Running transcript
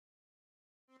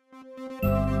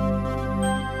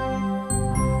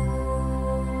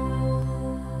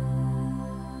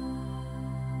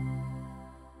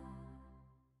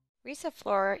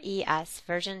RISAFloor ES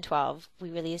version 12 we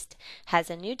released has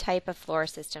a new type of floor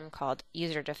system called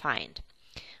user-defined.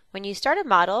 When you start a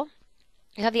model,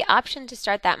 you have the option to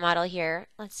start that model here,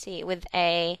 let's see, with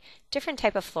a different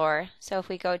type of floor. So if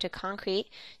we go to concrete,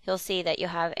 you'll see that you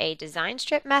have a design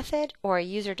strip method or a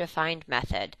user-defined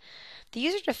method. The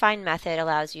user-defined method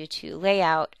allows you to lay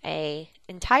out an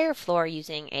entire floor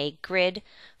using a grid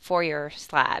for your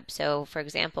slab. So for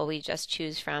example, we just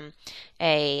choose from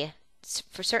a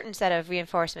certain set of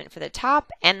reinforcement for the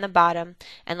top and the bottom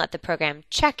and let the program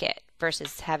check it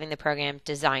versus having the program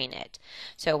design it.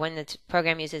 So when the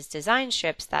program uses design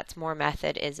strips, that's more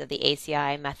method is of the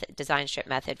ACI method, design strip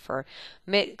method for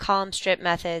column strip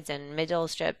methods and middle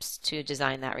strips to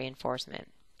design that reinforcement.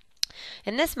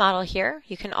 In this model here,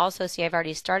 you can also see I've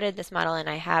already started this model and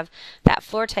I have that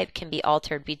floor type can be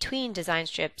altered between design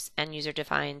strips and user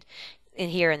defined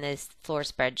here in this floor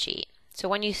spreadsheet. So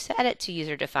when you set it to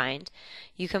user defined,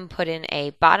 you can put in a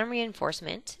bottom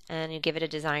reinforcement and you give it a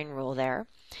design rule there.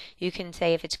 You can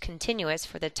say if it's continuous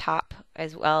for the top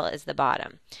as well as the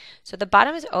bottom. So the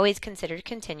bottom is always considered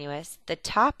continuous. The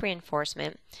top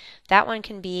reinforcement, that one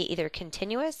can be either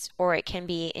continuous or it can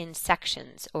be in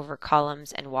sections over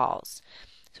columns and walls.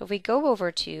 So if we go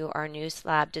over to our new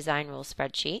slab design rule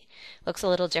spreadsheet, looks a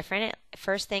little different.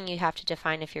 First thing you have to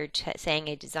define if you're saying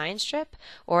a design strip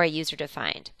or a user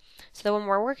defined. So the one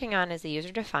we're working on is the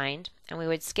user defined, and we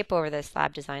would skip over the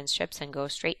slab design strips and go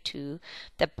straight to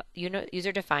the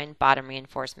user defined bottom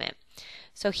reinforcement.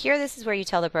 So here this is where you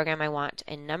tell the program I want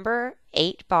a number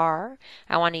 8 bar.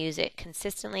 I want to use it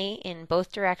consistently in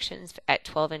both directions at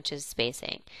 12 inches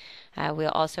spacing.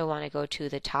 We'll also want to go to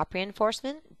the top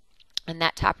reinforcement. And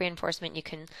that top reinforcement you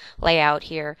can lay out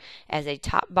here as a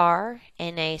top bar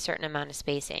in a certain amount of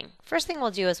spacing. First thing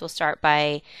we'll do is we'll start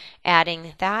by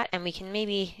adding that, and we can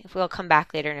maybe, we'll come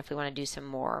back later and if we want to do some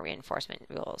more reinforcement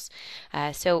rules.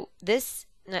 So this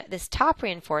top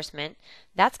reinforcement,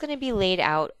 that's going to be laid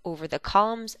out over the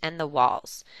columns and the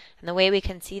walls. And the way we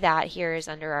can see that here is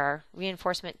under our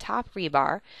reinforcement top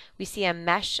rebar, we see a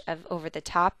mesh of over the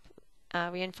top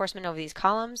reinforcement over these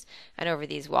columns and over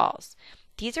these walls.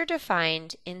 These are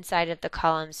defined inside of the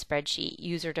column spreadsheet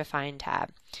user defined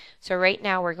tab. So right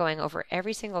now we're going over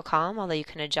every single column, although you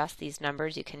can adjust these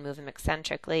numbers, you can move them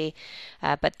eccentrically,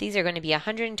 but these are going to be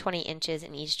 120 inches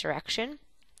in each direction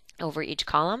over each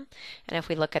column. And if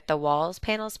we look at the walls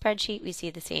panel spreadsheet, we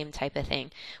see the same type of thing.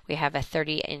 We have a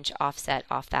 30-inch offset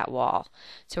off that wall.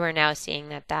 So we're now seeing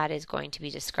that that is going to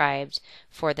be described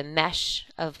for the mesh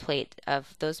of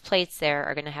those plates there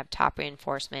are going to have top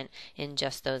reinforcement in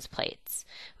just those plates.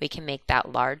 We can make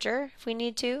that larger if we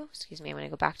need to. Excuse me, I'm going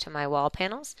to go back to my wall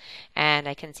panels and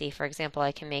I can see, for example,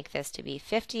 I can make this to be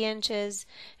 50 inches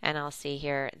and I'll see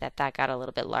here that that got a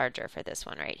little bit larger for this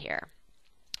one right here.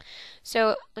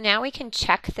 So now we can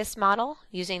check this model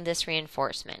using this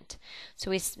reinforcement.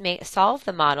 So we solve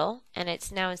the model, and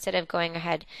it's now, instead of going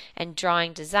ahead and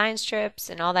drawing design strips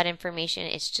and all that information,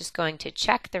 it's just going to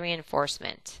check the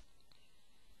reinforcement.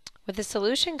 With the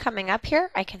solution coming up here,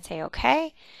 I can say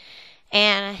OK.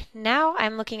 And now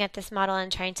I'm looking at this model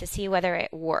and trying to see whether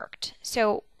it worked.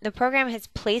 So the program has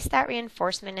placed that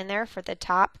reinforcement in there for the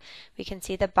top. We can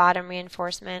see the bottom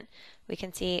reinforcement. We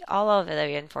can see all of the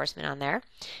reinforcement on there.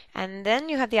 And then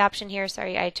you have the option here,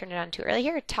 sorry I turned it on too early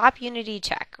here, top unity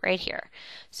check right here.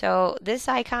 So this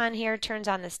icon here turns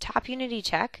on this top unity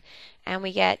check and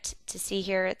we get to see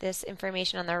here this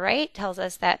information on the right tells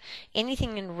us that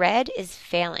anything in red is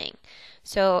failing.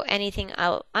 So anything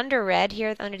under red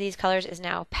here, under these colors, is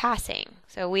now passing.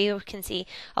 So we can see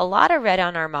a lot of red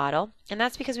on our model, and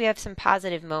that's because we have some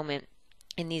positive moment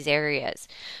in these areas.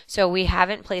 So we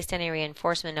haven't placed any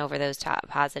reinforcement over those top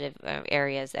positive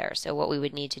areas there. So what we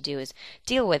would need to do is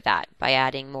deal with that by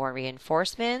adding more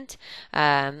reinforcement.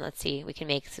 Let's see, we can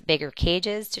make bigger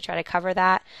cages to try to cover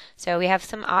that. So we have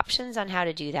some options on how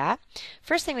to do that.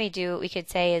 First thing we could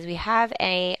say is we have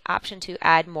an option to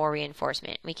add more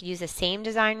reinforcement. We could use the same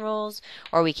design rules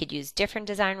or we could use different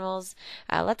design rules.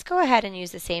 Let's go ahead and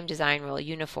use the same design rule,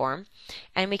 uniform,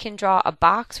 and we can draw a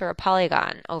box or a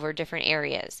polygon over different areas.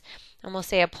 And we'll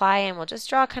say apply and we'll just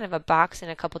draw kind of a box in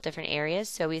a couple different areas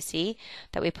so we see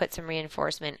that we put some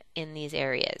reinforcement in these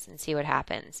areas and see what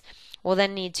happens. We'll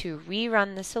then need to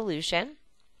rerun the solution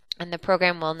and the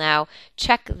program will now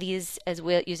check these as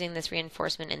well using this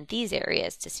reinforcement in these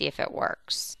areas to see if it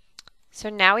works. So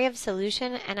now we have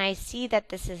solution and I see that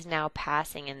this is now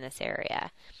passing in this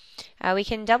area. We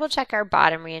can double check our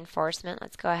bottom reinforcement.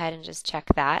 Let's go ahead and just check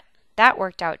that. That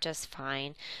worked out just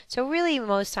fine. So really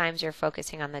most times you're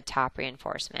focusing on the top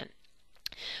reinforcement.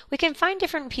 We can find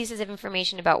different pieces of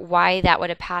information about why that would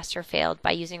have passed or failed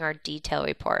by using our detail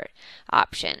report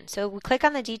option. So we click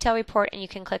on the detail report and you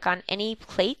can click on any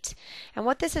plate, and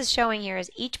what this is showing here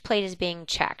is each plate is being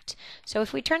checked. So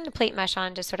if we turn the plate mesh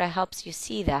on, just sort of helps you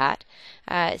see that.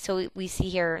 So we see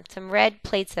here some red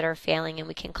plates that are failing, and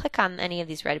we can click on any of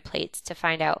these red plates to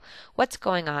find out what's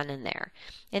going on in there.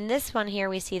 In this one here,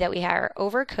 we see that we have our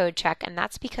over code check, and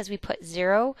that's because we put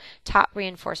 0 top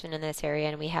reinforcement in this area,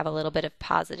 and we have a little bit of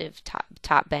positive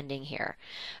top bending here.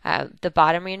 The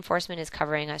bottom reinforcement is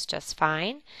covering us just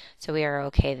fine, so we are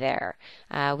okay there.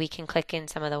 We can click in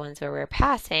some of the ones where we're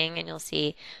passing, and you'll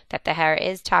see that there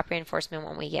is top reinforcement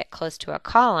when we get close to a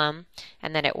column,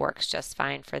 and that it works just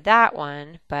fine for that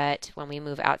one. But when we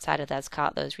move outside of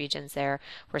those regions there,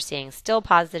 we're seeing still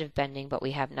positive bending, but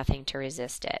we have nothing to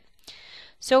resist it.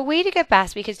 So a way to get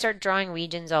past, we could start drawing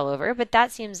regions all over, but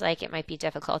that seems like it might be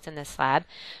difficult in this slab.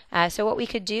 So what we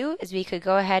could do is we could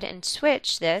go ahead and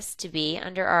switch this to be,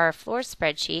 under our floor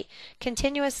spreadsheet,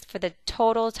 continuous for the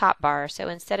total top bar. So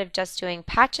instead of just doing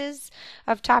patches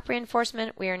of top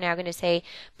reinforcement, we are now going to say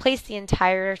place the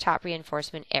entire top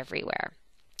reinforcement everywhere.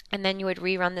 And then you would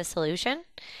rerun the solution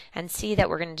and see that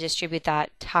we're going to distribute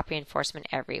that top reinforcement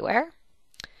everywhere.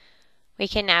 We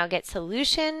can now get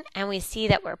solution, and we see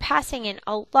that we're passing in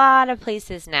a lot of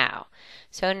places now.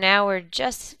 So now we're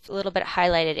just a little bit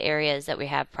highlighted areas that we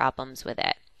have problems with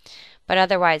it. But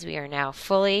otherwise, we are now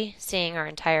fully seeing our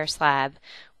entire slab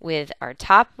with our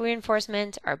top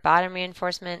reinforcement, our bottom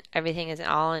reinforcement, everything is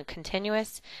all in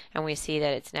continuous, and we see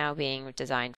that it's now being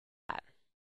designed